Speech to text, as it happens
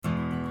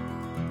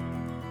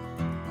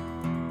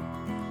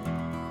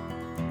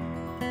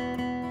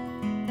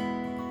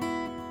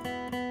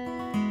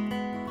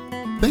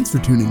Thanks for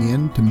tuning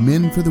in to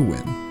Men for the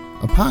Win,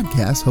 a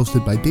podcast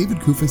hosted by David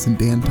Kufis and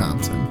Dan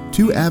Thompson,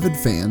 two avid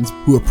fans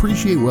who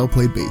appreciate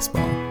well-played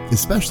baseball,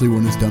 especially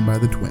when it's done by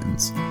the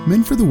Twins.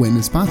 Men for the Win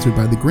is sponsored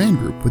by the Grand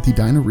Group with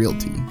Edina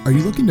Realty. Are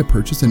you looking to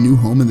purchase a new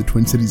home in the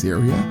Twin Cities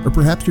area? Or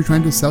perhaps you're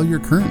trying to sell your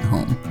current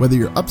home? Whether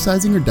you're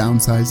upsizing or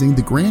downsizing,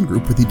 the Grand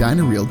Group with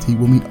Edina Realty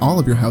will meet all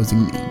of your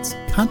housing needs.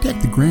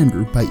 Contact the Grand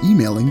Group by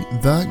emailing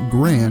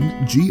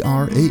thegran,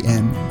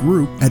 G-R-A-N,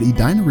 group at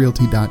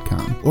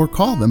edinarealty.com or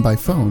call them by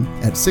phone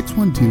at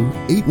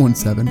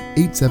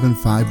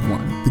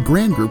 612-817-8751. The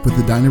Grand Group with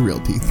Edina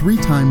Realty,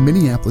 3-time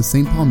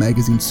Minneapolis-St. Paul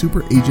Magazine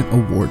Super Agent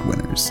Award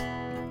winners.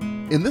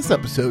 In this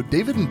episode,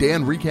 David and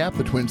Dan recap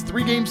the Twins'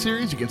 3-game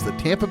series against the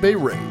Tampa Bay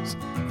Rays.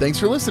 Thanks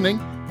for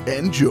listening.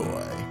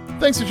 Enjoy.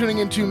 Thanks for tuning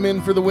in to Men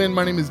for the Win.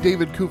 My name is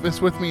David Kufis.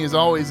 With me, as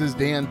always, is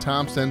Dan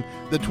Thompson.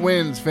 The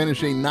Twins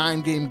finish a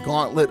 9-game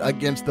gauntlet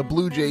against the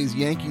Blue Jays,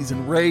 Yankees,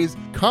 and Rays,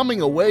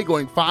 coming away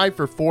going 5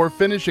 for 4,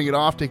 finishing it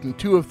off, taking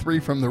 2 of 3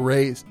 from the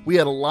Rays. We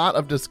had a lot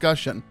of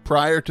discussion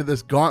prior to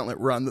this gauntlet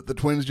run that the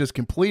Twins just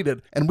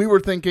completed, and we were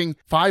thinking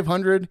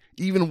 500,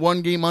 even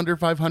 1 game under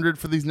 500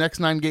 for these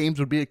next 9 games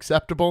would be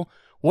acceptable.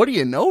 What do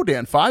you know,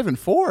 Dan? 5 and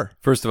 4.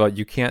 First of all,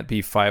 you can't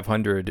be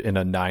 500 in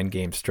a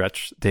 9-game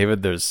stretch,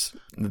 David. The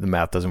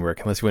math doesn't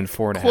work unless you win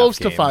 4.5 games. Close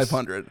to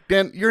 500.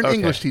 Dan, you're an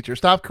English teacher.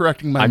 Stop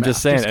correcting my math. I'm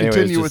just saying.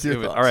 Continue with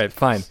your thoughts. All right,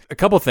 fine. A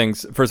couple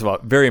things. First of all,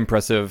 very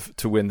impressive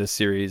to win this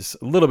series.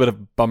 A little bit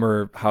of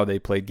bummer how they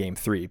played Game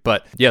 3.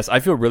 But yes, I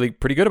feel really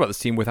pretty good about this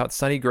team without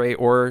Sonny Gray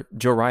or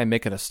Joe Ryan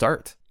making a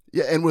start.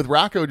 Yeah, and with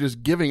Rocco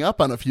just giving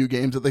up on a few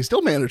games that they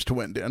still managed to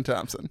win, Dan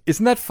Thompson.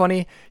 Isn't that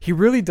funny? He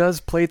really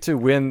does play to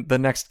win the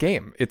next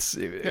game.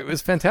 It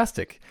was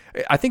fantastic.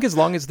 I think as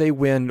long as they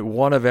win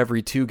 1 of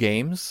every 2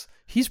 games,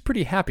 he's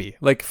pretty happy.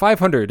 Like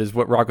 500 is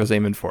what Rocco's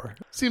aiming for.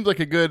 Seems like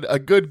a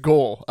good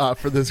goal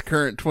for this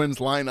current Twins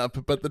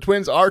lineup, but the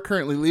Twins are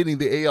currently leading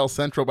the AL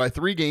Central by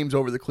 3 games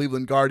over the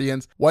Cleveland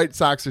Guardians. White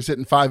Sox are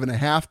sitting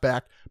 5.5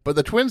 back, but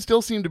the Twins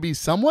still seem to be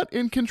somewhat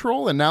in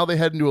control, and now they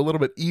head into a little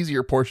bit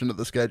easier portion of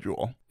the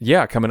schedule.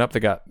 Yeah, coming up, they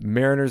got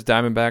Mariners,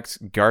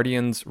 Diamondbacks,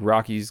 Guardians,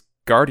 Rockies,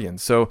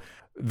 Guardians. So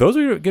those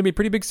are going to be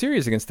pretty big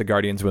series against the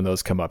Guardians when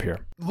those come up here.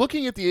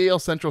 Looking at the AL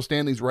Central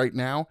standings right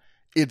now,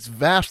 it's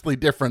vastly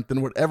different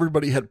than what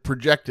everybody had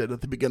projected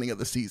at the beginning of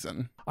the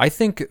season. I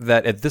think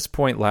that at this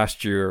point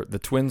last year, the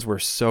Twins were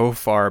so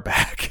far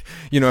back,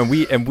 and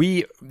we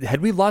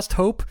had we lost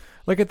hope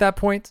like at that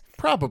point?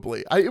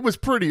 Probably. It was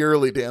pretty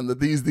early, Dan, that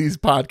these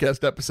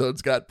podcast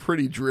episodes got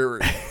pretty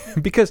dreary.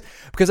 because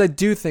I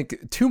do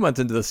think 2 months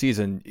into the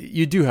season,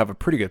 you do have a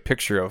pretty good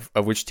picture of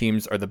which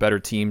teams are the better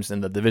teams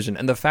in the division.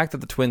 And the fact that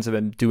the Twins have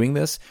been doing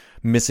this,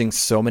 missing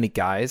so many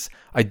guys,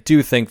 I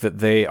do think that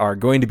they are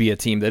going to be a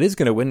team that is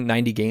going to win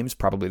 90 games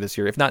probably this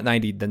year. If not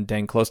 90, then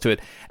dang close to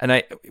it.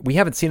 And we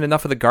haven't seen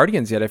enough of the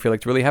Guardians yet, I feel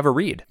like, to really have a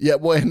read. Yeah,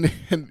 well,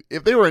 and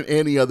if they were in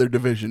any other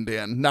division,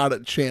 Dan, not a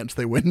chance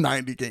they win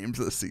 90 games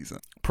this season.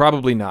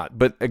 Probably not.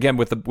 But again,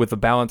 with the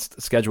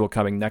balanced schedule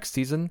coming next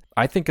season,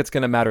 I think it's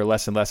going to matter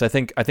less and less. I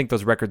think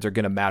those records are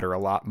going to matter a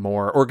lot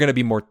more, or going to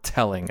be more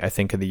telling, I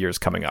think, in the years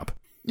coming up.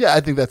 Yeah,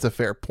 I think that's a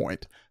fair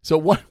point. So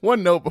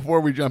one note before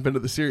we jump into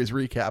the series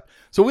recap.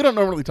 So we don't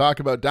normally talk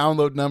about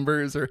download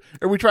numbers, or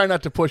we try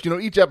not to push.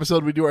 Each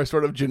episode we do our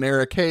sort of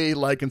generic, hey,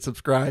 like and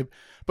subscribe.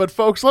 But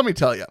folks, let me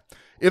tell you,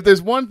 if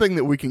there's one thing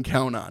that we can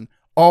count on,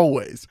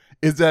 always,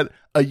 is that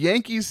a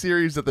Yankees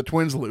series that the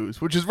Twins lose,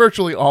 which is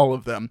virtually all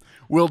of them,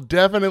 will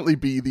definitely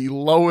be the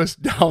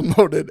lowest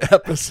downloaded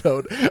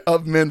episode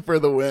of Men for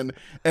the Win,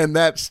 and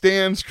that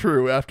stands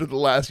true after the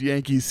last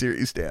Yankees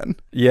series, Dan.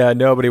 Yeah,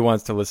 nobody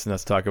wants to listen to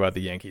us talk about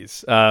the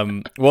Yankees.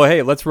 Well,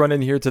 hey, let's run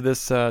in here to this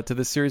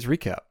series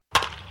recap.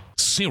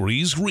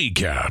 Series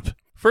recap.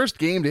 First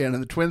game, Dan,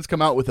 and the Twins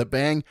come out with a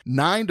bang.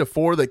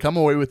 9-4, they come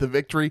away with the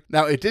victory.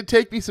 Now, it did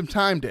take me some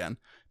time, Dan.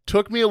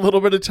 Took me a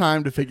little bit of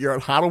time to figure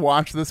out how to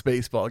watch this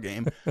baseball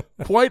game.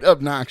 Quite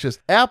obnoxious.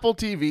 Apple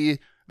TV,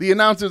 the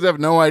announcers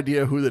have no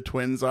idea who the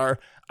Twins are.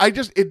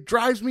 It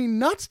drives me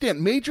nuts,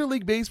 Dan. Major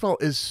League Baseball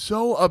is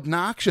so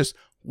obnoxious.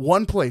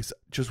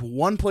 Just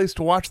one place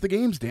to watch the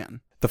games, Dan.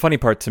 The funny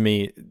part to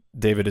me,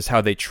 David, is how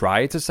they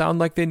try to sound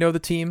like they know the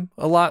team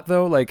a lot,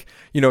 though. Like,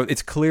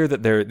 it's clear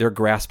that they're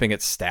grasping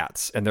at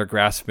stats, and they're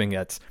grasping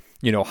at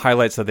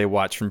highlights that they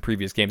watch from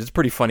previous games. It's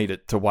pretty funny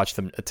to watch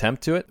them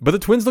attempt to it. But the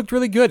Twins looked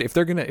really good. If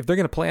they're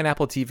gonna play on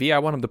Apple TV, I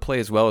want them to play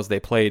as well as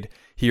they played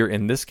here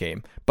in this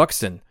game.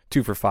 Buxton,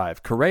 2 for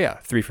 5.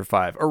 Correa, 3 for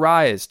 5.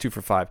 Arraez, 2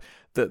 for 5.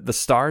 The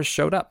stars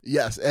showed up.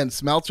 Yes, and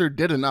Smeltzer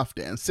did enough,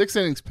 Dan. 6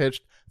 innings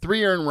pitched,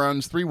 3 earned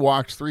runs, 3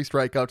 walks, 3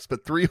 strikeouts,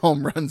 but 3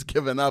 home runs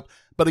given up.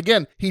 But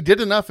again, he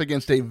did enough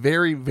against a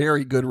very,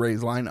 very good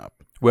Rays lineup.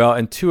 Well,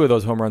 and 2 of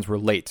those home runs were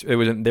late. They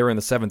were in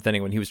the 7th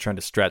inning when he was trying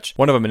to stretch.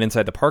 One of them an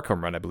inside the park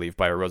home run, I believe,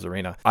 by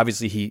Arozarena.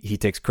 Obviously, he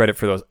takes credit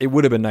for those. It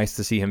would have been nice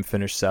to see him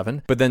finish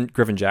 7. But then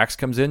Griffin Jax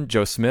comes in.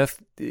 Joe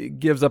Smith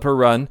gives up a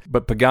run,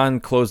 but Pagan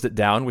closed it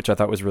down, which I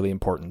thought was really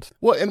important.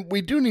 Well, and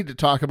we do need to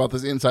talk about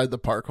this inside the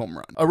park home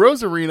run.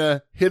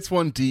 Arozarena hits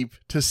one deep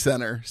to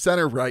center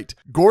right.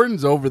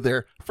 Gordon's over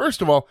there,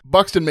 First of all,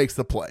 Buxton makes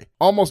the play.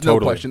 Almost no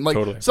question.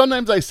 Like,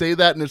 sometimes I say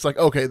that and it's like,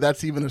 okay,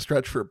 that's even a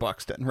stretch for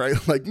Buxton, right?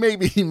 Like,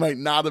 maybe he might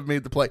not have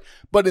made the play.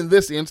 But in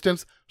this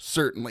instance,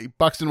 certainly,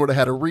 Buxton would have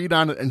had a read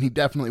on it and he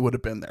definitely would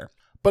have been there.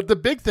 But the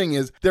big thing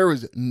is there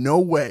is no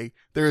way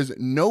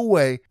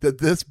that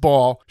this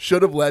ball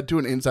should have led to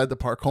an inside the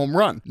park home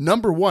run.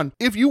 Number one,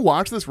 if you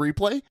watch this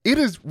replay, it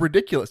is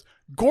ridiculous.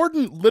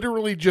 Gordon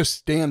literally just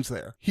stands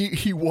there.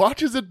 He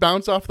watches it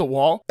bounce off the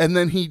wall, and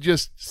then he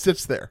just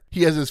sits there.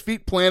 He has his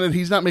feet planted.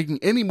 He's not making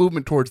any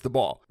movement towards the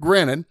ball.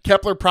 Granted,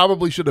 Kepler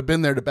probably should have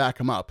been there to back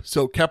him up,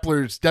 so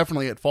Kepler's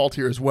definitely at fault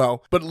here as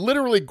well. But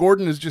literally,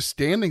 Gordon is just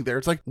standing there.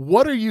 It's like,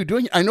 what are you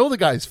doing? I know the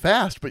guy's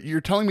fast, but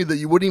you're telling me that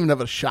you wouldn't even have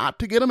a shot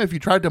to get him if you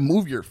tried to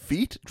move your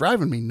feet?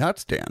 Driving me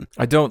nuts, Dan.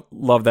 I don't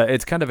love that.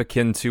 It's kind of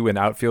akin to when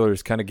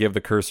outfielders kind of give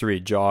the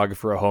cursory jog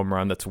for a home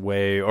run that's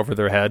way over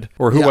their head.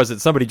 Or who was it?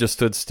 Somebody just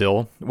stood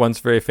still once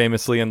very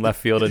famously in left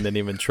field and didn't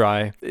even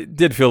try. It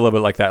did feel a little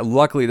bit like that.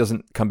 Luckily, it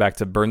doesn't come back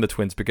to burn the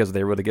Twins because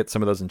they were able to get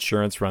some of those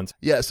insurance runs.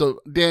 Yeah,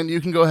 so Dan, you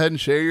can go ahead and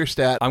share your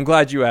stat. I'm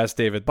glad you asked,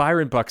 David.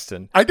 Byron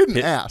Buxton. I didn't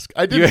ask.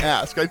 I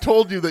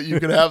told you that you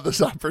could have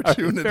this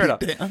opportunity, fair enough.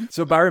 Dan.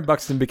 So Byron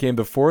Buxton became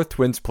the fourth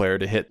Twins player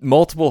to hit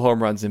multiple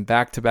home runs in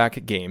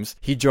back-to-back games.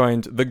 He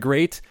joined the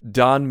great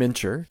Don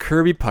Mincher,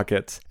 Kirby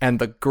Puckett, and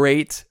the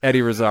great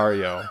Eddie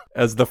Rosario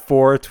as the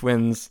four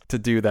Twins to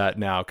do that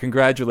now.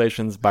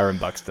 Congratulations, Byron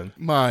Buxton.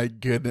 My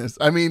goodness.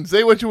 I mean,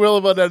 say what you will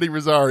about Eddie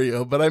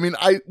Rosario, but I mean,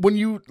 when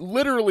you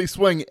literally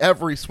swing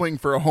every swing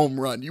for a home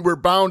run, you were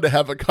bound to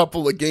have a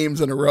couple of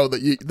games in a row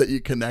that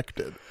you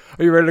connected.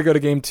 Are you ready to go to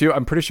game two?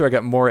 I'm pretty sure I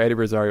got more Eddie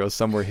Rosario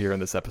somewhere here in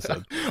this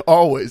episode.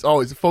 Always.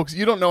 Folks,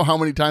 you don't know how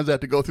many times I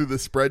have to go through the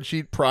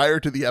spreadsheet prior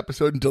to the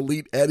episode and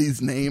delete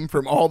Eddie's name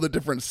from all the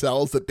different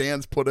cells that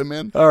Dan's put him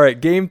in. All right,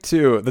 game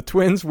two. The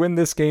Twins win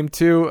this game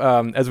too.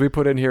 As we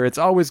put in here, it's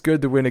always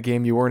good to win a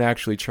game you weren't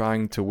actually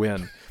trying to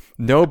win.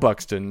 No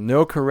Buxton,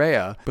 no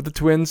Correa, but the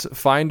Twins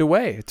find a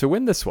way to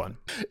win this one.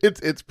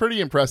 It's pretty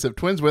impressive.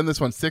 Twins win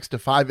this one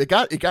 6-5.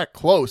 It got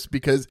close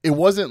because it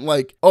wasn't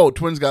like, oh,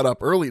 Twins got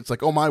up early. It's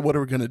like, oh my, what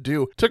are we going to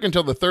do? Took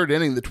until the third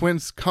inning. The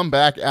Twins come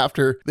back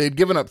after they'd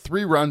given up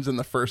 3 runs in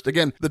the first.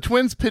 Again, the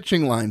Twins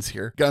pitching lines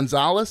here: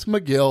 Gonzalez,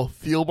 McGill,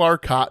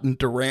 Thielbar, Cotton,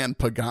 Duran,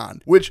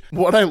 Pagan. Which,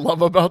 what I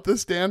love about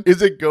this, Dan,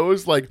 is it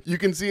goes like, you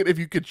can see it if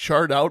you could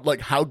chart out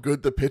like how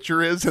good the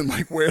pitcher is and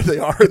like where they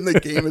are in the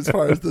game as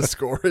far as the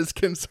score is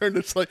concerned.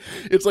 It's like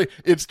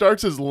it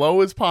starts as low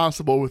as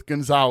possible with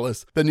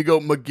Gonzalez. Then you go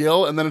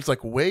McGill, and then it's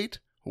like, wait,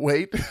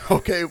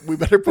 okay, we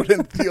better put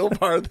in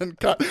Thielbar than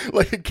cut.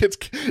 Like it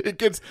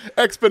gets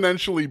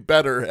exponentially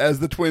better as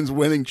the Twins'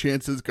 winning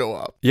chances go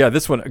up. Yeah,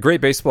 this one, a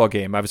great baseball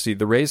game. Obviously,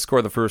 the Rays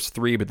score the first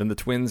 3, but then the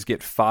Twins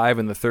get 5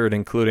 in the third,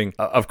 including,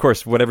 of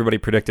course, what everybody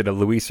predicted, a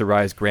Luis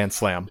Arraez grand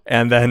slam.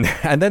 And then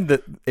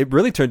it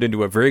really turned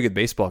into a very good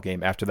baseball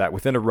game after that,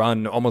 within a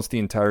run, almost the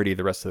entirety of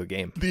the rest of the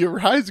game. The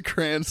Arraez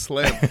grand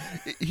slam,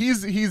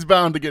 he's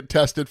bound to get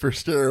tested for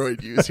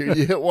steroid use here.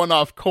 You hit one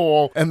off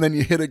Cole, and then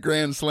you hit a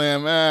grand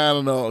slam. I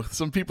don't know.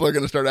 Some people are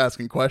going to start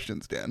asking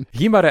questions, Dan.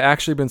 He might have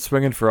actually been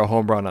swinging for a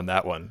home run on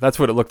that one. That's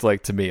what it looked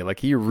like to me.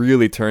 Like, he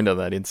really turned on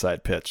that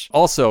inside pitch.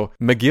 Also,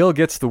 McGill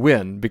gets the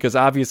win because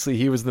obviously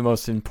he was the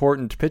most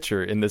important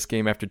pitcher in this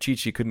game after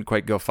Chichi couldn't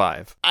quite go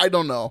 5. I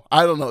don't know.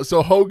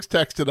 So Hogs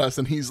texted us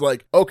and he's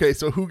like, okay,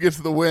 so who gets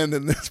the win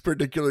in this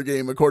particular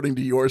game according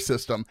to your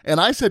system? And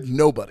I said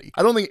nobody.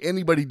 I don't think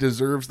anybody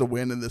deserves the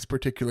win in this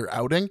particular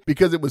outing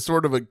because it was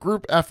sort of a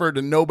group effort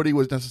and nobody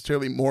was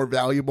necessarily more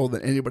valuable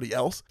than anybody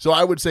else. So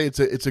I would say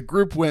it's a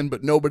group win,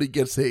 but nobody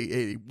gets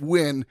a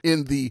win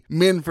in the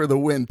min for the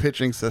win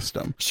pitching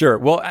system. Sure.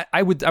 Well,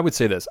 I would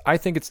say this. I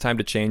think it's time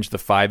to change the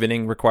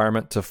 5-inning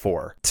requirement to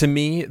 4. To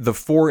me, the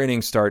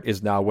 4-inning start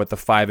is now what the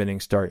 5-inning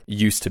start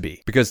used to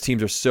be because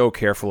teams are so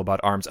careful about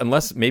arms.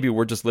 Unless maybe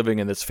we're just living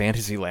in this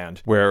fantasy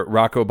land where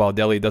Rocco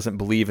Baldelli doesn't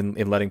believe in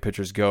letting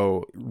pitchers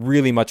go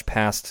really much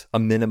past a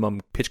minimum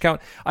pitch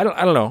count. I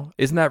don't know.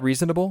 Isn't that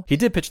reasonable? He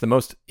did pitch the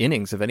most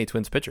innings of any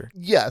Twins pitcher.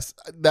 Yes,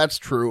 that's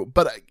true.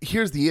 But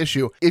here's the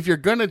issue. If you're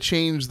going to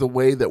change the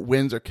way that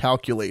wins are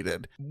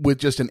calculated with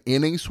just an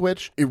inning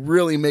switch, it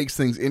really makes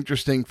things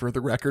interesting for the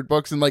record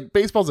books. And like,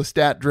 baseball's a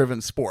stat-driven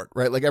sport,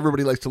 right? Like,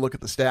 everybody likes to look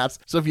at the stats.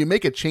 So if you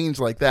make a change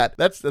like that,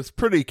 that's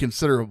pretty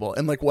considerable.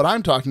 And like, what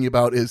I'm talking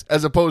about is,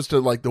 as opposed to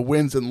like the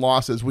wins and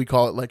losses, we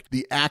call it like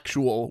the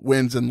actual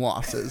wins and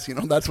losses. You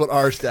know, that's what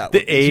our stat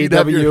would be. The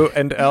AW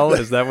and L,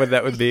 is that what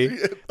that would be?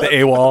 The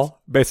AWOL,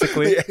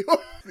 basically?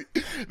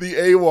 The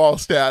AWOL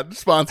stat,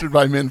 sponsored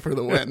by Min for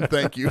the Win.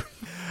 Thank you.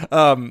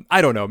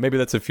 I don't know. Maybe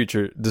that's a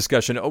future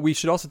discussion. Oh, we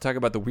should also talk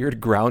about the weird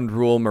ground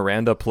rule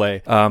Miranda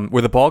play,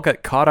 where the ball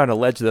got caught on a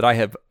ledge that I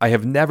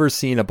have never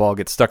seen a ball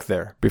get stuck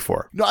there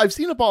before. No, I've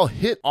seen a ball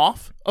hit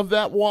off of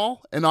that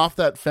wall and off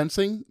that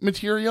fencing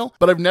material,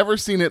 but I've never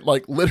seen it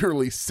like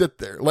literally sit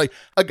there. Like,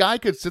 a guy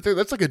could sit there.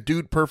 That's like a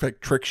dude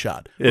perfect trick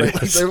shot. Right?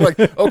 Like, they're like,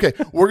 okay,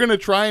 we're going to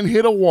try and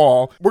hit a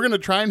wall. We're going to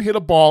try and hit a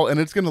ball,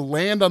 and it's going to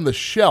land on the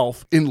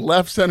shelf in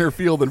left center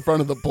field in front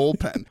of the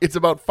bullpen. It's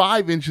about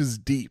 5 inches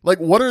deep. Like,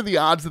 what are the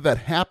odds odds that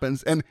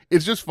happens. And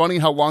it's just funny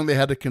how long they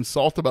had to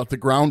consult about the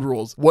ground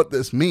rules, what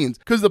this means,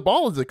 because the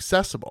ball is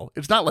accessible.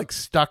 It's not like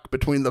stuck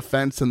between the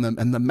fence and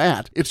the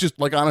mat. It's just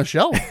like on a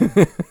shelf.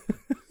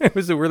 It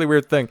was a really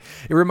weird thing.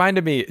 It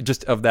reminded me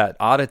just of that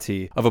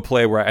oddity of a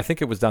play where I think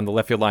it was down the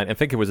left field line. I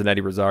think it was an Eddie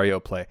Rosario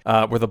play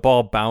where the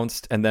ball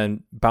bounced and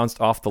then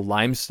bounced off the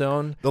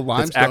limestone. The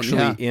limestone, that's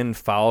actually in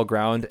foul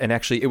ground. And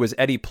actually, it was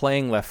Eddie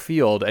playing left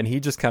field, and he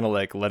just kind of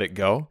like let it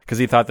go because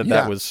he thought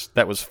that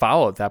was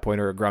foul at that point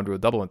or a ground to a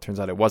double. And it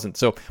turns out it wasn't.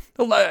 So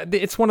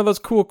it's one of those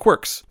cool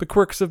quirks, the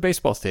quirks of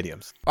baseball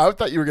stadiums. I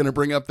thought you were going to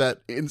bring up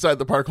that inside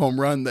the park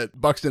home run that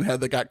Buxton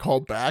had that got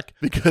called back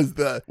because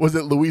was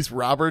it Luis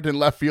Robert in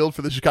left field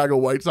for the Chicago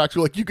White Sox?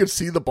 Like you could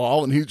see the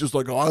ball and he's just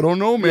like, oh, I don't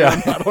know,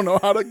 man. Yeah. I don't know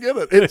how to get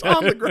it. It's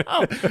on the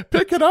ground.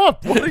 Pick it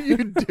up. What are you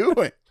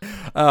doing?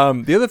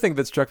 The other thing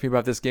that struck me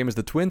about this game is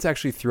the Twins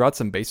actually threw out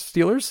some base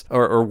stealers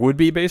or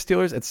would-be base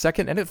stealers at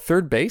second and at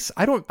third base.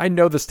 I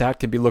know the stat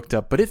can be looked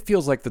up, but it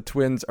feels like the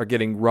Twins are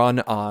getting run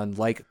on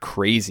like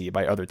crazy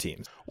by other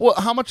teams. Well,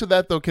 how much of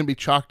that, though, can be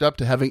chalked up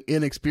to having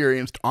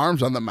inexperienced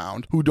arms on the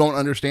mound who don't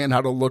understand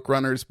how to look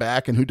runners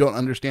back and who don't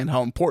understand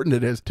how important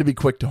it is to be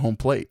quick to home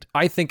plate?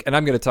 I think, and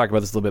I'm going to talk about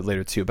this a little bit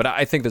later too, but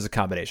I think there's a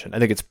combination. I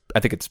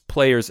think it's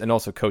players and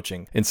also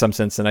coaching in some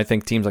sense, and I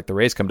think teams like the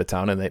Rays come to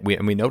town and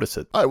we notice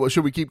it. All right, well,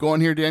 should we keep going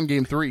here, Dan?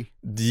 Game 3.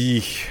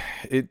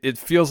 It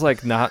feels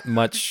like not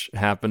much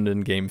happened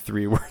in Game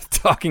 3. We're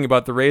talking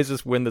about the Rays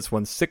just win this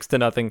one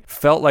 6-0.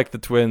 Felt like the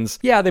Twins,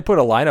 they put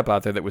a lineup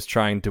out there that was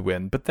trying to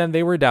win, but then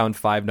they were down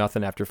 5-0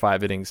 after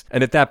 5 innings.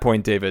 And at that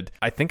point, David,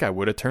 I think I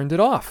would have turned it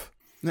off.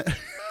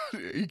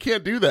 You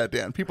can't do that,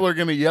 Dan. People are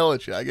going to yell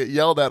at you. I get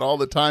yelled at all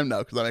the time now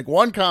because I make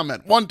one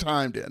comment one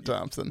time, Dan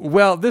Thompson.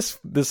 Well, this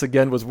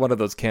again was one of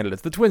those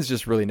candidates. The Twins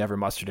just really never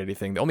mustered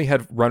anything. They only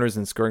had runners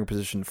in scoring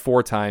position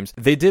 4 times.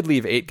 They did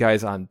leave 8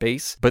 guys on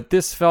base, but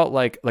this felt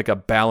like a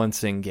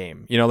balancing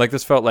game.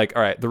 This felt like,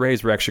 all right, the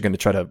Rays were actually going to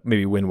try to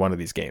maybe win one of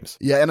these games.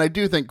 Yeah, and I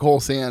do think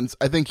Cole Sands,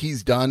 I think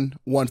he's done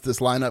once this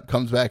lineup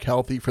comes back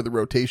healthy for the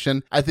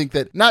rotation. I think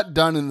that not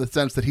done in the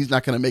sense that he's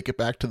not going to make it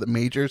back to the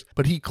majors,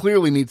 but he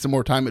clearly needs some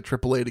more time at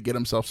AAA to get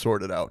himself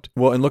sorted out.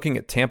 Well, and looking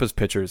at Tampa's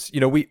pitchers,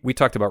 we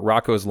talked about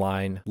Rocco's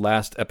line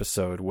last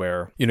episode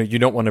where, you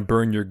don't want to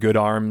burn your good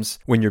arms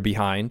when you're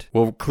behind.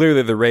 Well,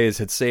 clearly the Rays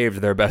had saved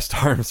their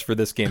best arms for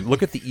this game.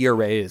 Look at the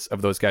ERAs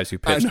of those guys who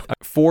pitched.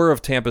 4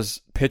 of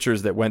Tampa's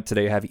pitchers that went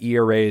today have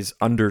ERAs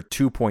under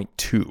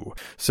 2.2.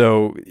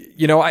 So,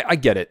 I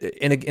get it.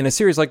 In a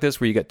series like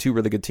this where you got 2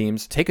 really good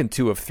teams, taking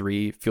 2 of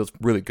 3 feels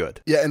really good.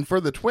 Yeah, and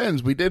for the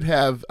Twins, we did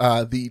have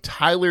the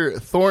Tyler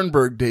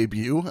Thornburg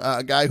debut,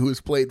 a guy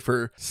who's played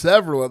for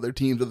several other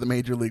teams at the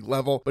major league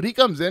level, but he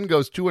comes in,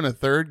 goes 2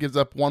 1/3, gives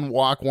up 1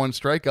 walk, 1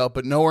 strikeout,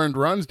 but no earned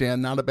runs,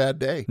 Dan. Not a bad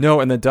day. No,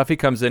 and then Duffy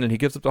comes in and he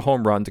gives up the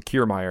home run to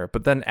Kiermaier,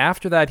 but then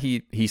after that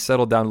he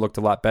settled down and looked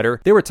a lot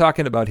better. They were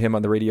talking about him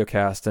on the radio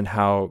cast and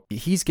how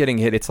he's getting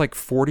hit. It's like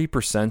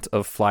 40%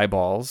 of fly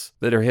balls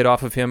that are hit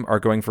off of him are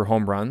going for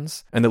home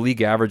runs, and the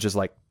league average is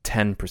like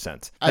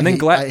 10%. And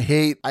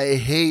I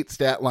hate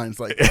stat lines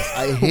like this.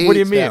 I hate what do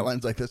you mean? Stat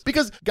lines like this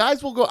because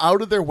guys will go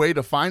out of their way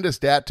to find a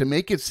stat to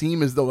make it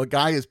seem as though a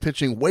guy is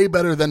pitching way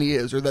better than he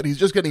is, or that he's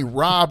just getting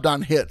robbed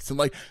on hits. And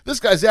like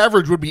this guy's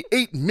average would be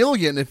 8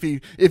 million if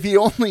he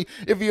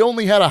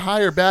only had a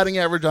higher batting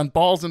average on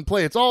balls in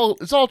play. It's all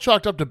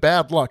chalked up to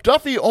bad luck.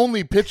 Duffy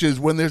only pitches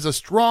when there's a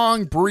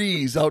strong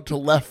breeze out to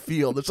left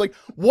field. It's like,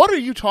 what are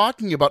you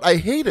talking about? I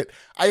hate it.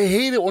 I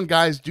hate it when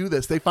guys do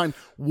this. They find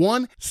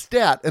one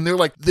stat and they're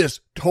like,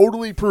 this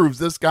totally proves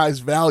this guy's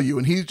value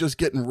and he's just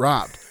getting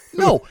robbed.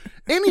 No,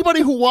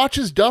 anybody who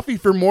watches Duffy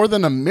for more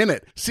than a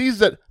minute sees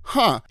that,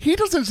 he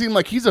doesn't seem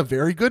like he's a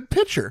very good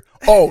pitcher.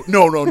 Oh,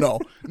 no.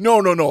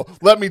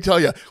 Let me tell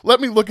you. Let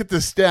me look at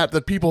this stat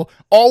that people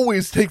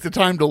always take the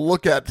time to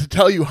look at to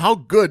tell you how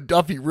good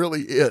Duffy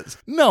really is.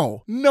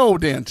 No,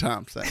 Dan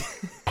Thompson.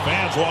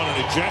 Fans want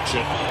an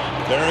ejection.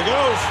 There it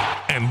goes.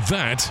 And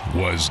that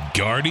was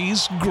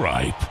Gardy's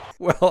gripe.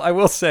 Well, I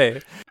will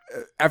say,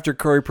 after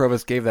Corey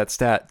Provus gave that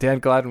stat, Dan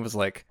Gladden was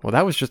like, well,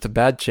 that was just a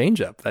bad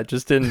changeup. That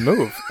just didn't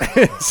move.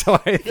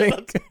 So I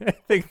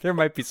think there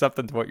might be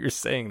something to what you're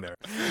saying there.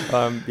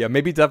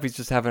 Maybe Duffy's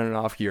just having an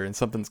off year and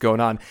something's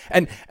going on.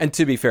 And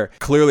to be fair,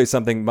 clearly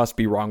something must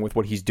be wrong with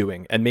what he's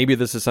doing. And maybe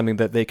this is something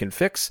that they can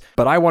fix.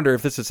 But I wonder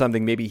if this is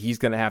something maybe he's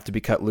going to have to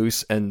be cut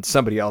loose and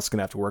somebody else is going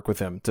to have to work with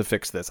him to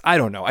fix this. I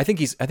don't know. I think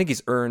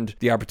he's earned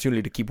the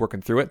opportunity to keep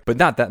working through it, but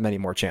not that many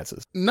more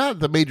chances. Not at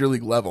the major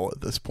league level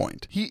at this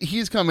point.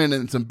 He's come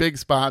in some big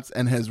spots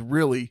and has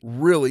really,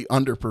 really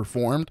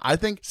underperformed. I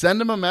think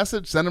send him a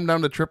message, send him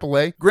down to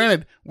AAA.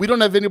 Granted, we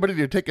don't have anybody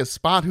to take a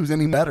spot who's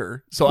any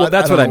better. So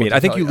that's what I mean. I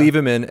think you leave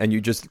him in and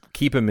you just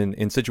keep him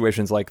in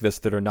situations like this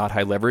that are not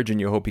high leverage and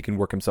you hope he can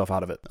work himself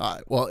out of it. All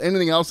right. Well,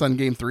 anything else on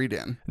Game 3,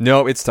 Dan?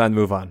 No, it's time to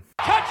move on.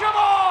 Catch 'em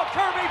all,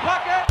 Kirby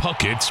Puckett!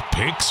 Puckett's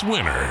Picks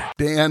winner.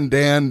 Dan,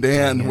 Dang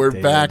it, we're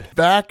David.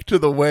 back to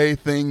the way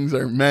things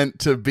are meant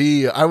to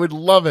be. I would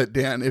love it,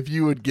 Dan, if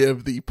you would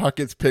give the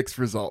Puckett's Picks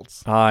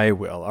results. I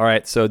will. All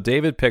right, so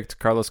David picked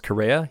Carlos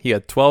Correa. He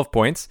had 12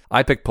 points.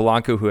 I picked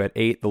Polanco, who had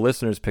 8. The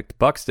listeners picked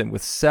Buxton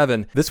with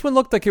 7. This one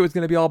looked like it was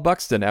going to be all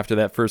Buxton after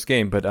that first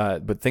game,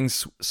 but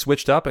things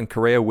switched up, and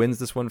Correa wins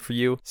this one for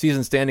you.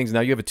 Season standings, now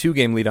you have a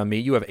 2-game lead on me.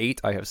 You have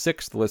 8. I have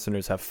 6. The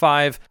listeners have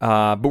 5.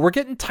 But we're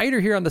getting tighter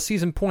here on the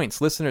season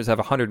points. Listeners have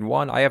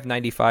 101. I have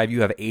 95.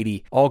 You have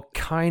 80. All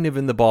kind of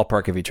in the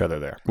ballpark of each other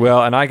there.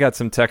 Well, and I got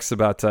some texts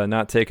about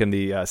not taking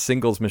the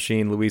singles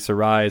machine, Luis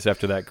Arraez,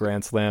 after that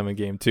grand slam in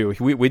game 2.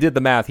 We did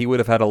the math. He would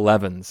have had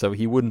 11, so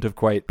he wouldn't have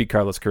quite beat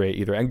Carlos Correa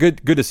either. And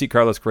good to see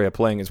Carlos Correa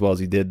playing as well as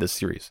he did this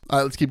series. All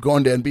right, let's keep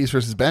going, Dan. Beast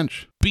versus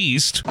Bench.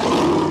 Beast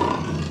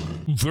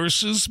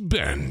versus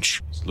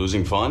Bench. Is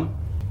losing fun?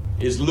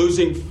 Is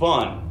losing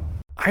fun?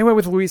 I went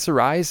with Luis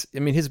Arraez. I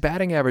mean, his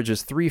batting average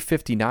is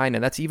 .359,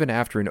 and that's even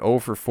after an 0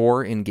 for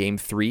 4 in Game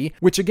 3,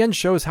 which again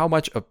shows how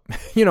much,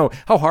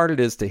 how hard it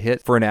is to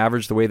hit for an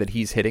average the way that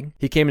he's hitting.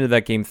 He came into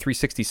that game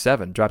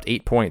 .367, dropped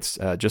 8 points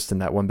just in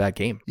that one bad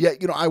game. Yeah,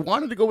 I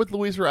wanted to go with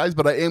Luis Arraez,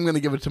 but I am going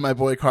to give it to my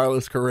boy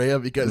Carlos Correa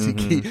because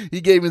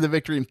he gave me the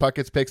victory in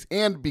Puckett's Picks,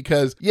 and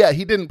because,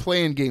 he didn't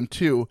play in Game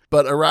 2,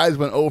 but Arraez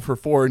went 0 for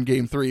 4 in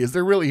Game 3. Is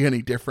there really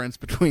any difference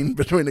between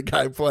a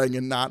guy playing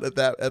and not at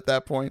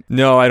that point?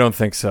 No, I don't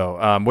think so.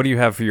 What do you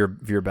have for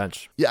your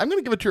bench? Yeah, I'm going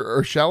to give it to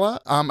Urshela.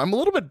 I'm a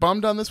little bit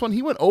bummed on this one.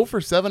 He went 0 for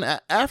 7.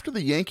 After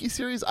the Yankee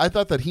series, I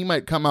thought that he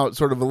might come out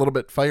sort of a little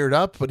bit fired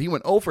up, but he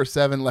went 0 for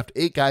 7, left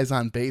 8 guys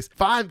on base.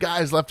 5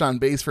 guys left on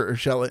base for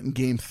Urshela in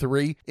Game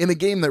 3, in a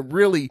game that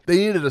really, they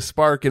needed a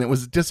spark, and it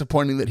was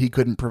disappointing that he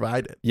couldn't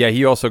provide it. Yeah,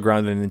 he also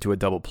grounded into a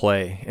double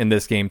play in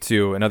this game,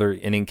 too. Another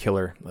inning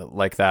killer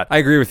like that. I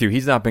agree with you.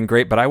 He's not been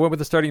great, but I went with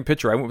the starting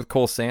pitcher. I went with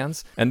Cole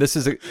Sands, and this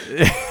is a...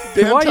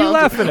 Dan Why are you Thompson,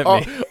 laughing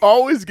at me?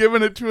 Always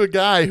giving it to a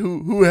guy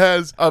who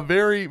has a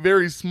very,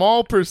 very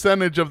small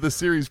percentage of the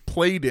series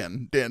played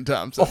in, Dan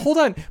Thompson. Well, hold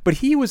on. But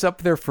he was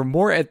up there for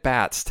more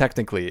at-bats,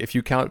 technically, if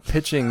you count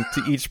pitching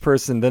to each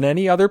person than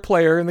any other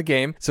player in the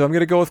game. So I'm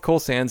going to go with Cole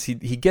Sands. He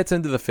gets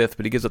into the 5th,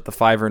 but he gives up the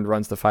 5 earned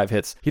runs, the 5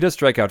 hits. He does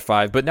strike out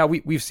 5, but now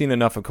we've seen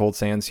enough of Cole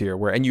Sands here,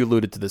 and you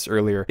alluded to this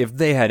earlier, if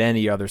they had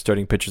any other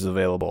starting pitchers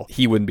available,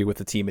 he wouldn't be with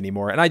the team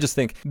anymore. And I just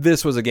think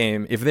this was a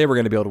game, if they were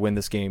going to be able to win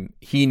this game,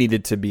 he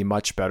needed to be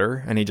much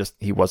better, and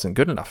he wasn't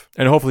good enough.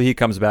 And hopefully he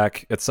comes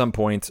back at some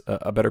point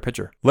a better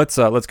pitcher. Let's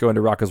go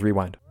into Rocco's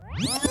Rewind.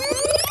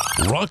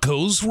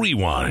 Rocco's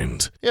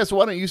Rewind. Yeah, so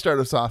why don't you start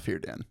us off here,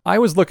 Dan? I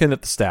was looking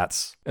at the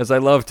stats, as I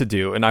love to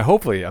do, and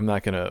hopefully I'm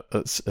not going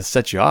to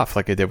set you off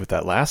like I did with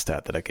that last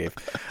stat that I gave.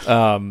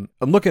 I'm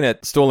looking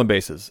at stolen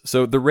bases.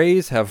 So the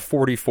Rays have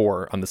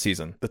 44 on the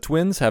season. The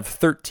Twins have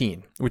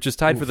 13, which is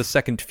tied for the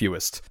second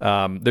fewest.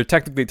 They're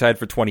technically tied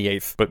for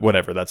 28th, but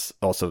whatever. That's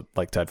also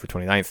tied for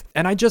 29th.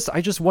 And I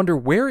just wonder,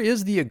 where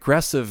is the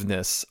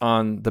aggressiveness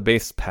on the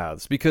base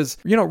paths? Because,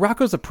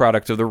 Rocco's a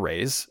product of the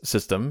Rays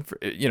system,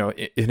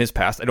 in his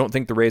past. I don't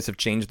think the Rays have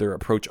changed their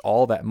approach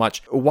all that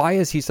much. Why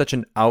is he such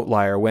an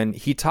outlier when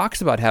he talks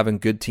about having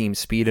good team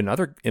speed in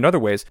other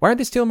ways? Why aren't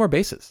they stealing more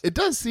bases? It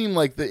does seem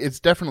like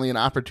it's definitely an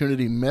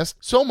opportunity missed.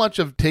 So much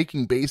of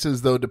taking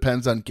bases, though,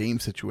 depends on game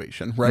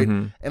situation, right?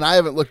 And I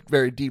haven't looked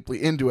very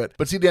deeply into it.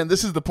 But see, Dan,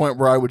 this is the point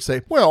where I would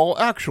say, well,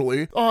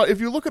 actually,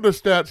 if you look at the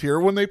stats here,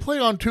 when they play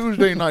on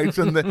Tuesday nights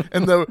and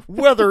the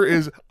weather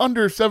is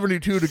under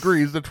 72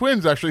 degrees, the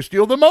Twins actually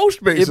steal the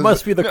most bases. It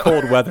must be the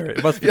cold weather.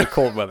 It must be the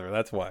cold weather.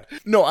 That's why.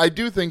 No, I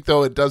do think,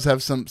 though, it does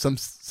have some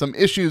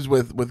issues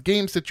with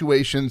game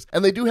situations,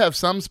 and they do have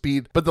some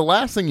speed, but the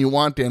last thing you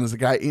want, Dan, is a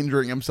guy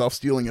injuring himself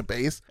stealing a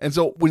base. And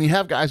so when you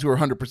have guys who are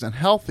 100%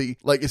 healthy,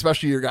 like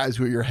especially your guys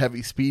who are your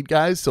heavy speed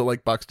guys, so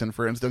like Buxton,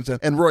 for instance,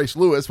 and Royce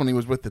Lewis when he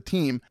was with the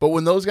team, but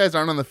when those guys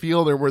aren't on the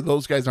field or where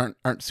those guys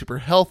aren't super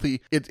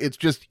healthy, it's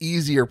just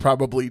easier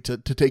probably to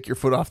take your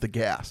foot off the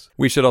gas.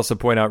 We should also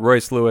point out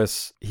Royce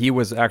Lewis, he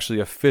was actually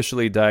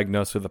officially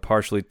diagnosed with a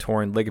partially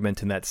torn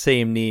ligament in that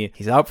same knee.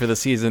 He's out for the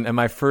season, and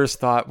my first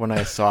thought when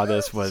I saw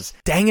this was,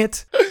 dang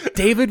it,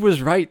 David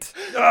was right.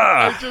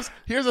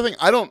 Here's the thing,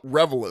 I don't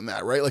revel in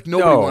that, right? Like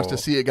nobody wants to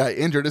see a guy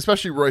injured,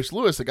 especially Royce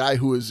Lewis, a guy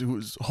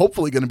who's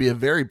hopefully going to be a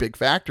very big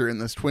factor in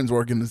this Twins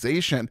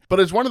organization. But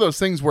it's one of those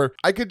things where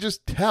I could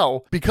just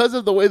tell, because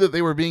of the way that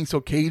they were being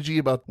so cagey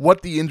about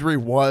what the injury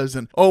was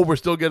and, we're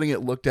still getting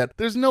it looked at.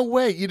 There's no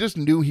way. You just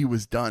knew he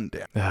was done,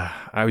 Dan.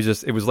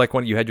 It was like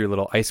when you had your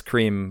little ice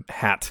cream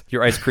hat,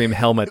 your ice cream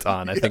helmet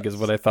on, I think is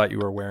what I thought you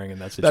were wearing in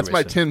that situation. That's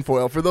my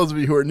tinfoil. For those of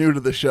you who are new to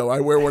the show, I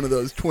wear one of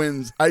those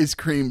Twins ice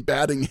cream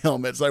batting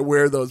helmets. I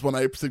wear those when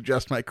I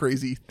suggest my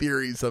crazy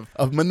theories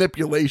of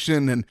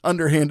manipulation and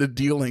underhanded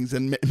dealings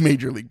in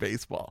Major League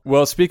Baseball.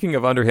 Well, speaking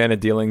of underhanded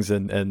dealings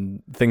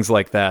and things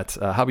like that,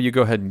 how about you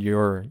go ahead and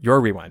your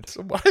rewind?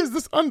 So why is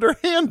this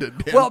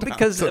underhanded, Dan Well,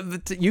 Thompson?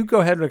 because you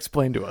go ahead and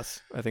explain to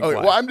us. I think. Okay,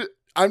 why. well,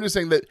 I'm just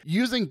saying that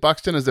using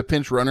Buxton as a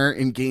pinch runner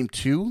in game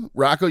 2,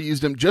 Rocco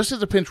used him just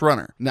as a pinch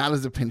runner, not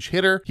as a pinch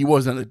hitter. He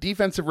wasn't a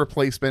defensive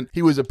replacement.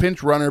 He was a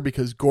pinch runner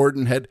because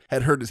Gordon had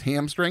hurt his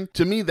hamstring.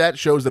 To me, that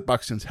shows that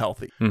Buxton's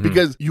healthy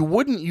because you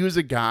wouldn't use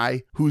a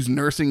guy who's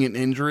nursing an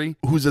injury,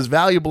 who's as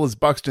valuable as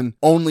Buxton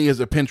only as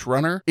a pinch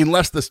runner,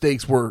 unless the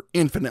stakes were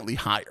infinitely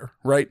higher,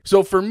 right?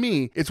 So for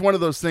me, it's one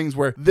of those things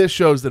where this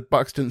shows that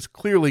Buxton's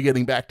clearly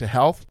getting back to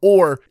health,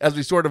 or as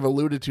we sort of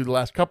alluded to the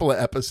last couple of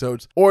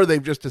episodes, or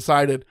they've just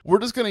decided we're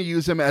just going to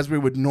use him as we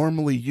would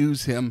normally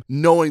use him,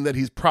 knowing that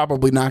he's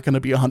probably not going to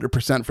be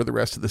 100% for the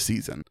rest of the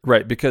season.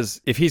 Right,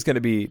 because if he's going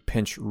to be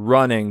pinch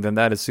running, then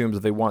that assumes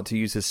that they want to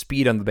use his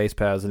speed on the base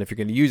paths, and if you're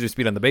going to use your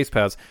speed on the base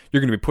paths,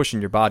 you're going to be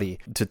pushing your body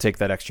to take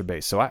that extra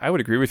base. So I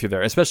would agree with you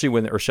there, especially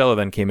when Urshela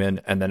then came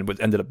in and then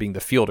ended up being the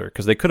fielder,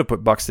 because they could have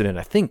put Buxton in,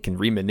 I think, and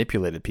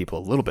remanipulated people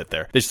a little bit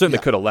there. They certainly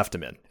could have left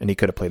him in, and he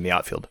could have played in the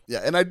outfield.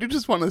 Yeah, and I do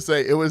just want to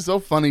say, it was so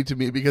funny to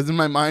me, because in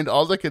my mind,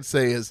 all I could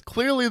say is,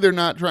 clearly they're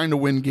not trying to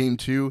win game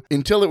 2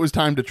 until it was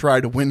time to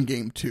try to win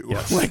game 2.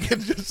 Yes. Like,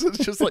 it's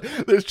just like,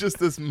 there's just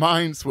this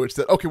mind switch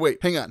that, okay, wait,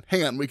 hang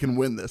on, we can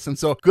win this. And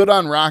so, good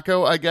on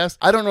Rocco, I guess.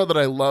 I don't know that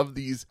I love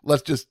these,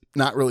 let's just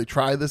not really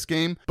try this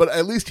game, but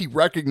at least he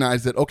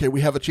recognized that, okay,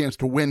 we have a chance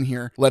to win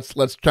here. Let's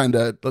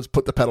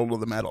put the pedal to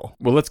the metal.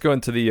 Well, let's go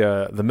into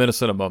the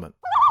Minnesota moment.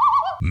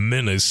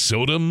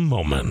 Minnesota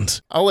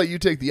moment. I'll let you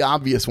take the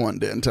obvious one,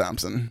 Dan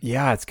Thompson.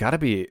 Yeah, it's got to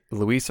be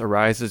Luis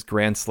Arraez's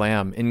grand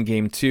slam in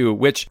game 2,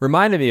 which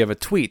reminded me of a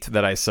tweet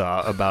that I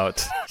saw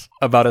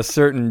about a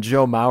certain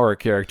Joe Mauer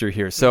character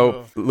here.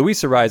 So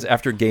Luis Arraez,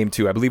 after game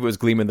 2, I believe it was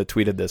Gleeman that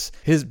tweeted this,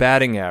 his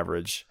batting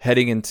average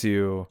heading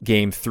into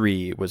game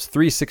 3 was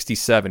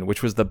 .367,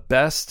 which was the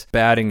best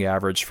batting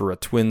average for a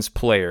Twins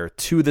player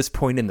to this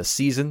point in the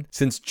season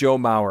since Joe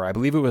Mauer. I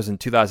believe it was in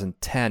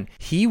 2010.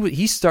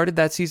 He started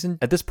that season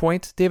at this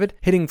point, David,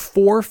 hitting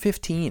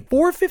 .415.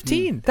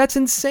 .415. That's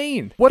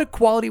insane. What a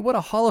quality, what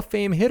a Hall of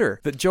Fame hitter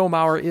that Joe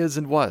Mauer is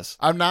and was.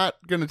 I'm not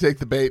going to take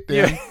the bait,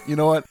 Dan. Yeah. You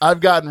know what?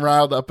 I've gotten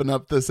riled up and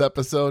up this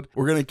episode.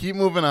 We're going to keep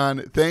moving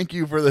on. Thank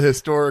you for the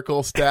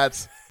historical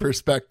stats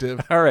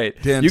perspective. All right.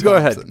 Dan you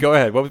Thompson. Go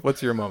ahead.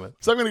 What's your moment?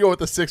 So I'm going to go with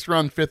the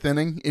 6-run 5th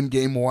inning in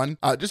game 1.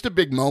 Just a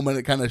big moment.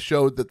 It kind of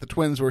showed that the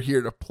Twins were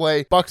here to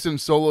play. Buxton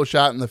solo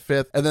shot in the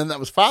 5th, and then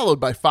that was followed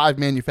by 5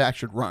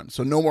 manufactured runs.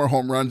 So no more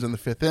home runs in the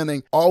 5th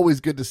inning.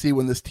 Always good to see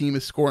when this team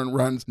is scoring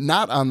runs,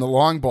 not on the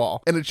long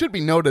ball. And it should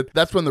be noted,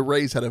 that's when the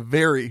Rays had a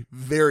very,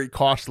 very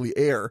costly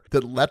error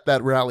that let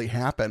that rally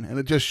happen. And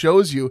it just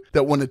shows you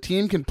that when a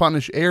team can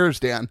punish errors,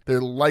 Dan,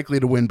 they're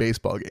likely to win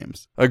baseball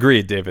games.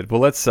 Agreed, David.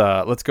 Well, let's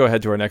go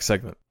ahead to our next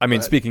segment. I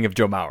mean, speaking of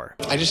Joe Mauer.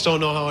 I just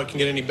don't know how it can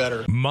get any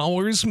better.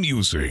 Mauer's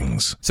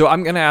musings. So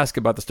I'm going to ask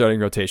about the starting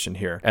rotation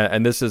here.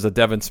 And this is a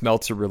Devin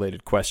Smeltzer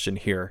related question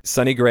here.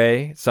 Sonny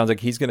Gray, sounds like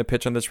he's going to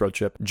pitch on this road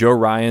trip. Joe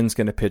Ryan's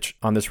going to pitch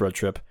on this road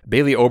trip.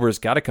 Bailey Ober's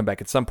got to come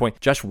back at some point.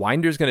 Josh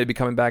Winder's going to be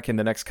coming back in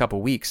the next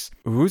couple weeks.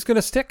 Who's going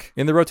to stick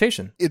in the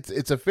rotation?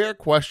 It's a fair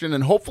question,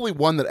 and hopefully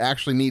one that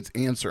actually needs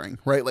answering,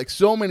 right? Like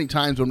so many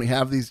times when we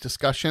have these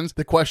discussions,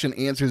 the question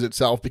answers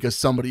itself because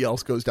somebody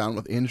else goes down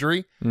with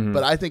injury.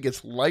 But I think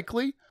it's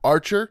likely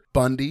Archer,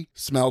 Bundy,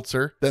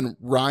 Smeltzer, then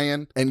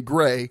Ryan and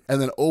Gray,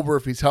 and then Ober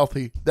if he's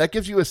healthy. That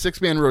gives you a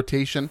 6-man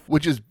rotation,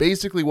 which is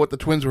basically what the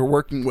Twins were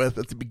working with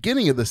at the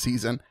beginning of the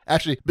season.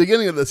 Actually,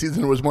 beginning of the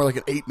season was more like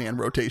an 8-man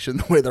rotation,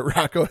 the way that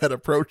Rocco had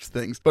approached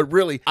things. But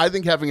really, I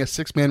think having a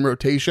 6-man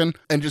rotation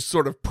and just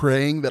sort of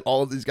praying that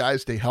all of these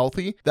guys stay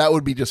healthy, that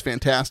would be just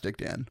fantastic,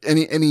 Dan.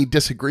 Any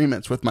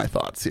disagreements with my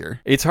thoughts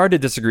here? It's hard to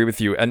disagree with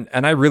you, and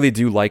I really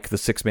do like the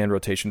 6-man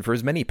rotation for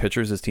as many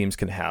pitchers as teams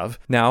can have.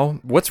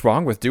 Now, what's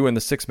wrong with doing the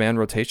 6-man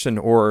rotation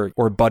or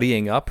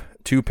buddying up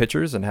 2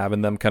 pitchers and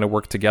having them kind of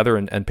work together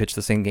and pitch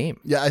the same game?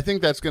 Yeah, I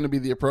think that's going to be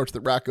the approach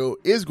that Rocco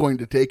is going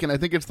to take, and I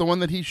think it's the one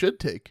that he should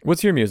take.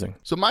 What's your musing?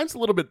 So mine's a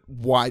little bit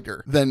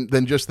wider than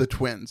just the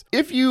Twins.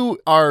 If you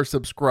are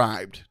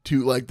subscribed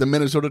to like the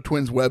Minnesota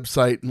Twins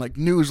website and like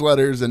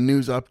newsletters and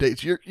news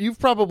updates, you've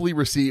probably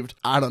received,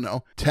 I don't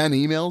know, 10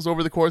 emails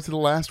over the course of the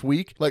last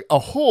week, like a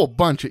whole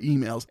bunch of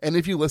emails. And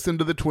if you listen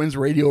to the Twins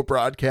radio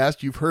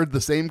broadcast, you've heard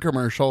the same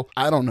commercial,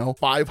 I don't know,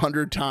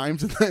 500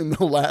 times in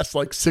the last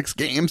like 6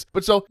 games.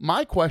 But so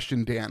my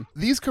question, Dan,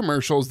 these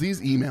commercials,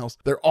 these emails,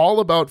 they're all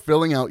about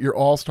filling out your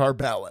all-star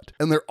ballot.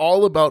 And they're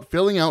all about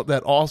filling out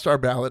that all-star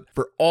ballot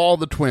for all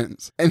the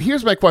Twins. And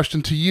here's my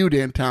question to you,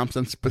 Dan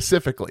Thompson,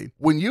 specifically.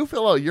 When you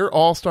fill out your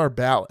all-star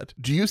ballot,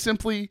 do you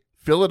simply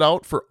fill it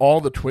out for all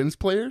the Twins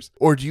players?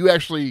 Or do you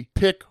actually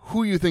pick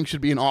who you think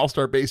should be an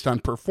all-star based on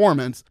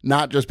performance,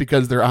 not just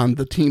because they're on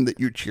the team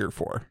that you cheer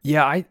for?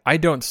 Yeah, I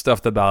don't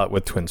stuff the ballot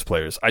with Twins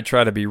players. I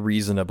try to be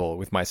reasonable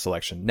with my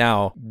selection.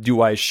 Now,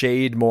 do I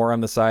shade more on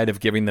the side of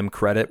giving them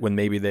credit when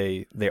maybe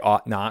they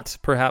ought not,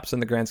 perhaps, in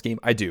the grand scheme?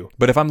 I do.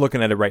 But if I'm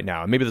looking at it right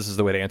now, and maybe this is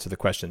the way to answer the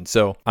question.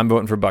 So I'm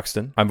voting for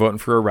Buxton. I'm voting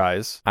for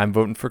Arraez. I'm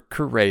voting for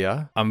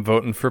Correa. I'm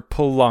voting for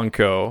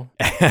Polanco.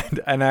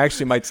 And I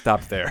actually might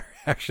stop there.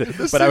 reaction.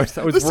 This But I was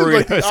is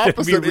worried like I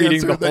was going to be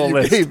reading the whole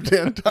list. Gave,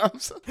 Dan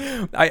Thompson.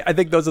 I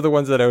think those are the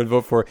ones that I would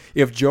vote for.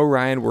 If Joe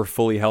Ryan were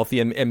fully healthy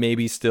and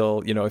maybe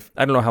still, if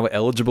I don't know how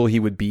eligible he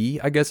would be,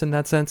 I guess in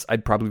that sense,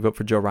 I'd probably vote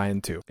for Joe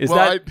Ryan too. Is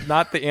that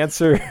not the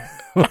answer?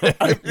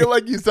 I feel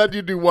like you said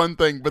you do one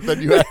thing, but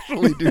then you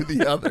actually do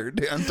the other,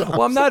 Dan Thompson.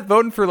 Well, I'm not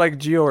voting for like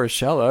Gio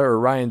Urshela or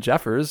Ryan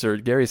Jeffers or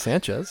Gary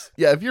Sanchez.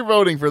 Yeah, if you're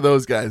voting for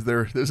those guys,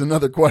 there's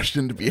another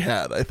question to be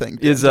had, I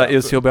think. Is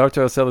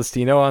Gilberto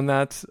Celestino on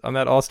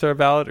that All-Star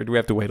ballot, or do we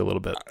have to wait a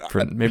little bit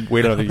for maybe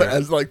wait another year?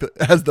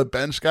 As the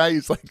bench guy,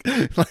 he's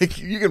like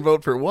you can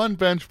vote for one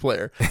bench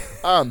player.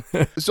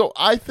 So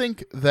I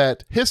think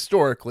that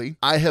historically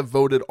I have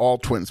voted all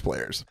Twins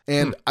players,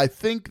 and I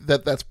think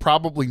that that's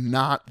probably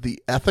not the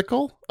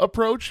ethical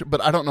approach, but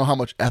I don't know how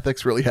much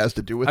ethics really has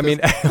to do with it. I mean,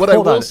 what I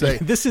will say,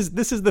 this is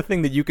the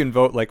thing that you can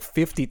vote like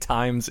 50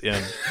 times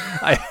in.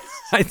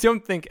 I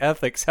don't think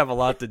ethics have a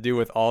lot to do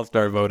with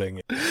all-star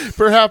voting.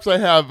 Perhaps I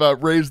have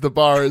raised the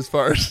bar as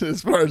far as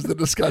the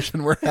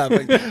discussion we're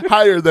having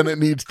higher than it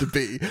needs to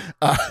be.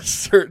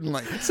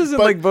 Certainly, this isn't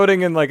like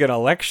voting in like an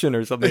election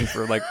or something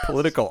for like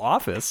political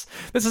office.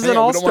 This is an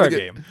all-star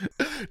game.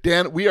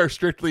 Dan, we are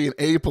strictly an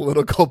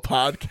apolitical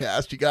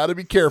podcast. You got to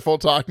be careful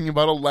talking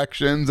about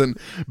elections and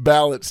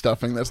ballot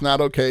stuffing. That's not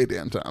okay,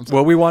 Dan Thompson.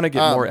 Well, we want to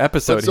get more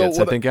episode hits.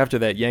 I think after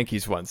that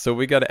Yankees one, so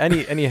we got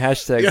any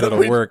hashtags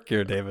that'll work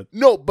here, David.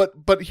 No,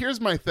 but here's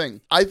my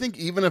thing. I think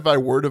even if I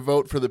were to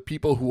vote for the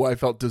people who I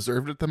felt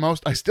deserved it the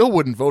most, I still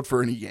wouldn't vote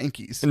for any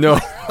Yankees. No.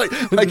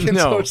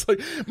 So it's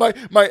like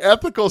my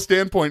ethical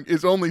standpoint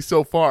is only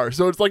so far.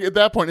 So it's like at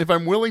that point, if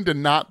I'm willing to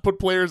not put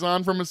players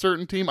on from a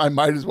certain team, I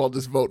might as well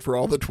just vote for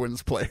all the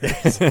Twins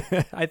players.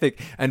 I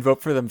think, and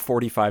vote for them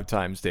 45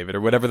 times, David,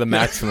 or whatever the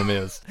maximum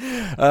is.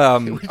 All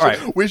right.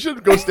 We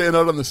should go stand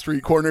out on the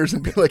street corners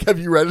and be like, have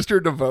you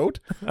registered to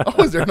vote?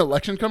 Oh, is there an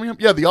election coming up?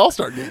 Yeah, the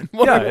All-Star game.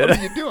 What are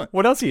you doing?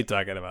 What else are you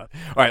talking about?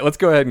 All right, let's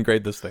go ahead and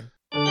grade this thing.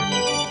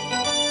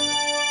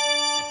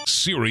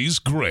 Series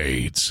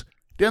grades.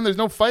 Dan, there's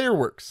no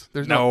fireworks.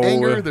 There's no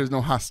anger. There's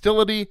no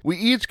hostility. We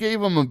each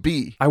gave them a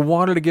B. I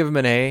wanted to give them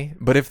an A,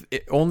 but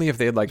only if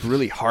they had like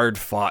really hard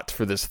fought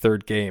for this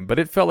third game. But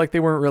it felt like they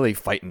weren't really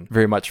fighting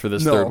very much for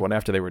this third one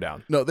after they were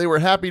down. No, they were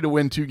happy to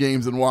win 2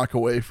 games and walk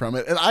away from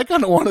it. And I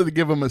kind of wanted to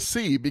give them a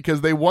C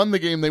because they won the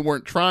game they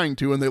weren't trying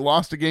to, and they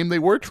lost a game they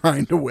were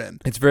trying to win.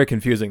 It's very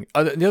confusing.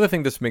 The other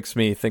thing this makes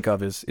me think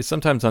of is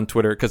sometimes on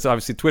Twitter, because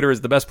obviously Twitter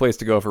is the best place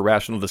to go for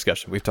rational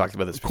discussion. We've talked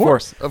about this before.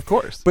 Of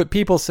course. But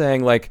people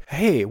saying like,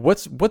 hey,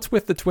 what's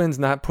with the Twins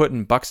not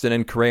putting Buxton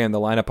and Correa in the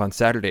lineup on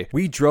Saturday?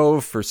 We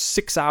drove for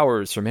 6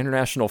 hours from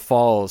International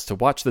Falls to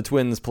watch the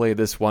Twins play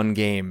this one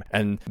game,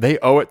 and they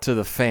owe it to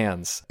the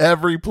fans.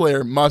 Every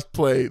player must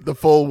play the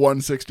full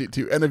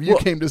 162. And if you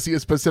came to see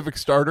a specific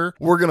starter,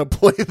 we're going to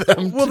play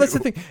them Well, too. That's the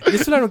thing.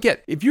 This is what I don't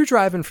get. If you're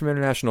driving from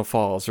International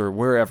Falls or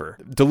wherever,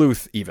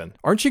 Duluth even,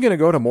 aren't you going to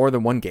go to more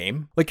than one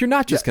game? Like, you're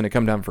not just going to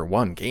come down for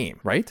one game,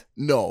 right?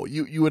 No,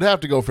 you would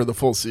have to go for the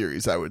full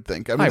series, I would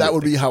think. I mean, that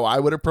would be how I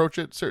would approach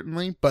it,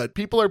 certainly. But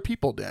people are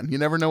people, Dan. You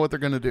never know what they're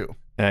going to do.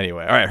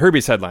 Anyway, all right,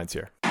 Herbie's headlines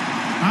here.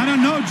 I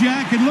don't know,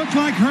 Jack. It looked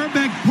like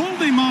Herbeck pulled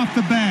him off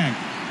the bag.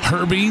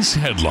 Herbie's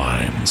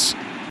headlines.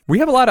 We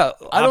have a lot of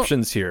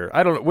options here.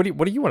 I don't know.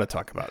 What do you want to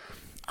talk about?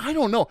 I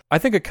don't know. I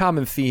think a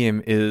common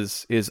theme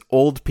is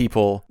old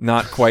people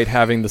not quite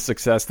having the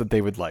success that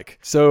they would like.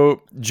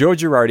 So Joe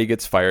Girardi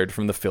gets fired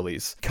from the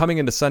Phillies. Coming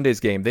into Sunday's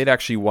game, they'd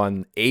actually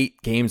won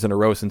 8 games in a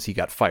row since he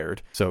got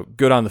fired. So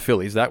good on the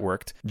Phillies. That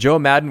worked. Joe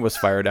Madden was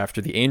fired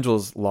after the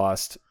Angels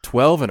lost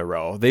 12 in a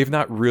row. They've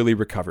not really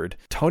recovered.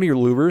 Tony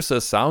La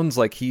Russa sounds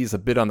like he's a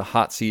bit on the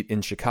hot seat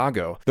in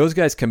Chicago. Those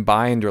guys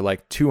combined are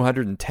like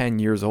 210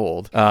 years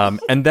old.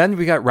 And then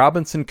we got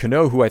Robinson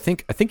Cano, who I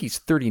think he's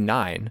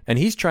 39, and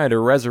he's trying to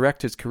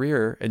resurrect his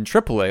career in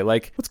AAA.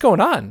 Like, what's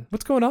going on?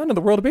 What's going on in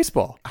the world of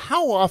baseball?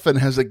 How often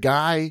has a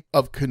guy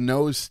of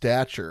Cano's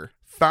stature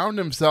found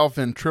himself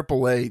in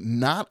AAA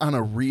not on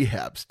a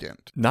rehab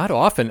stint? Not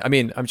often. I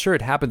mean, I'm sure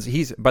it happens.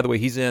 By the way,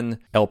 he's in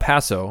El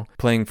Paso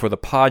playing for the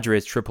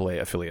Padres AAA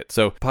affiliate.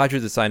 So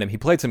Padres assigned him. He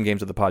played some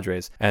games with the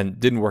Padres and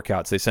didn't work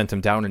out. So they sent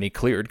him down and he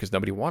cleared because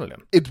nobody wanted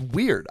him. It's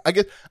weird. I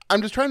guess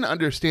I'm just trying to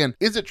understand,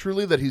 is it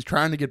truly that he's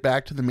trying to get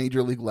back to the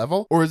major league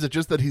level? Or is it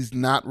just that he's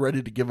not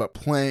ready to give up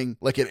playing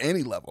like at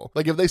any level?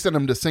 Like if they send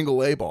him to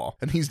single A ball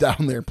and he's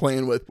down there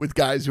playing with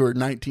guys who are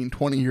 19,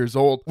 20 years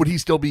old, would he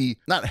still be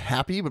not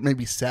happy, but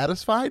maybe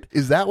satisfied?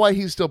 Is that why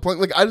he's still playing?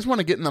 Like, I just want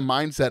to get in the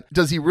mindset.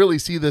 Does he really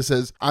see this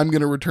as, I'm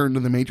going to return to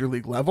the major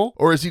league level?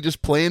 Or is he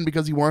just playing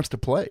because he wants to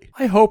play?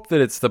 I hope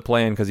that it's the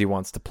playing because he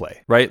wants to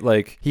play, right?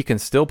 Like, he can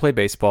still play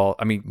baseball.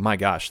 I mean, my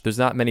gosh, there's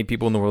not many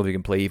people in the world who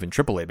can play even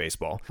AAA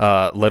baseball,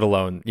 let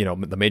alone,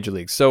 the major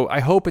leagues. So I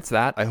hope it's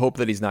that. I hope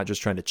that he's not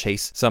just trying to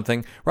chase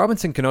something.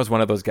 Robinson Cano is one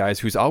of those guys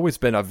who's always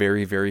been a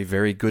very, very,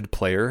 very good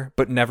player,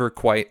 but never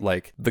quite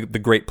like the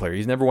great player.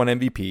 He's never won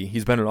MVP.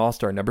 He's been an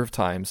all-star a number of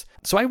times.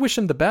 So I wish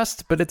him the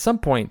best, but at some some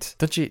point,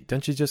 don't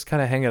you just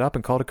kind of hang it up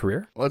and call it a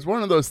career? Well, it's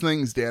one of those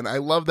things, Dan. I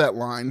love that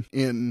line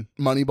in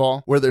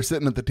Moneyball where they're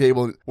sitting at the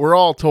table. And we're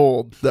all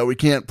told that we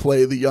can't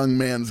play the young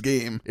man's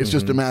game. It's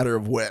just a matter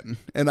of when.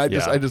 And I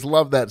just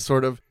love that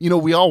sort of,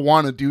 we all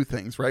want to do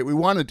things, right? We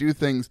want to do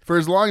things for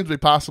as long as we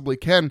possibly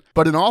can.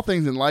 But in all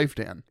things in life,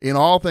 Dan, in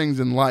all things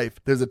in life,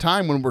 there's a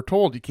time when we're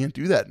told you can't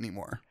do that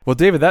anymore. Well,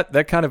 David,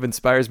 that kind of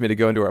inspires me to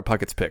go into our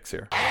Puckett's picks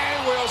here.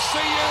 And we'll see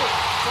you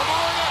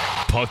tomorrow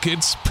night.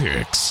 Puckett's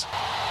Picks.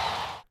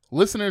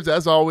 Listeners,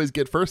 as always,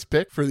 get first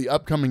pick for the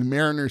upcoming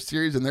Mariners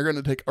series, and they're going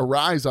to take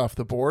Arise off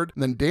the board.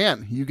 And then,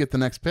 Dan, you get the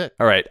next pick.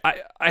 All right.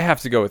 I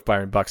have to go with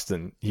Byron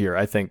Buxton here.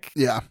 I think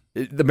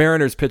the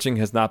Mariners pitching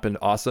has not been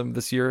awesome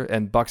this year,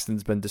 and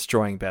Buxton's been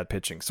destroying bad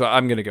pitching. So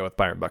I'm going to go with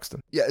Byron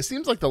Buxton. Yeah, it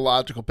seems like the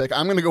logical pick.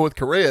 I'm going to go with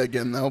Correa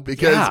again, though,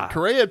 because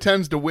Correa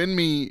tends to win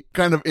me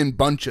kind of in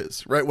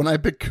bunches, right? When I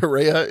pick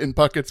Correa in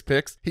Puckett's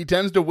picks, he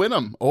tends to win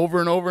them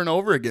over and over and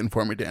over again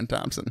for me, Dan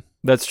Thompson.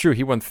 That's true.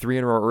 He won 3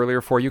 in a row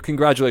earlier for you.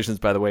 Congratulations,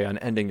 by the way, on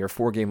ending your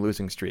 4-game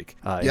losing streak.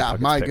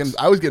 My goodness.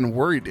 I was getting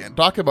worried, Dan.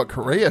 Talk about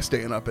Correa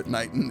staying up at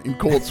night in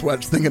cold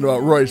sweats thinking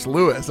about Royce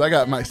Lewis. I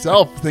got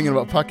myself thinking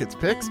about Puckett's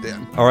picks,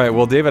 Dan. All right.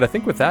 Well, David, I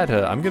think with that,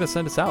 I'm going to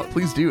send us out.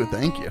 Please do.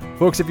 Thank you.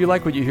 Folks, if you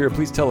like what you hear,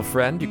 please tell a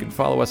friend. You can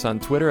follow us on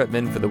Twitter at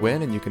Min for the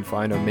Win, and you can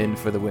find our Min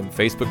for the Win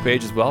Facebook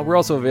page as well. We're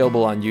also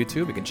available on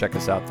YouTube. You can check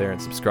us out there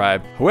and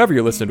subscribe. However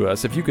you're listening to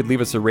us, if you could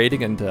leave us a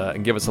rating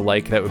and give us a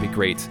like, that would be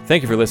great.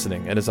 Thank you for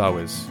listening, and as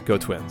always, go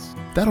Twins.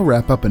 That'll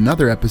wrap up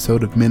another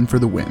episode of Men for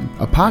the Win,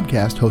 a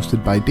podcast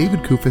hosted by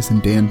David Kufis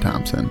and Dan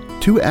Thompson,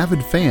 2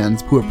 avid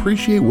fans who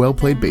appreciate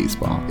well-played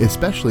baseball,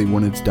 especially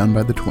when it's done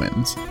by the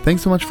Twins.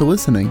 Thanks so much for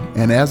listening,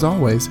 and as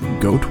always,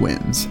 go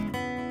Twins.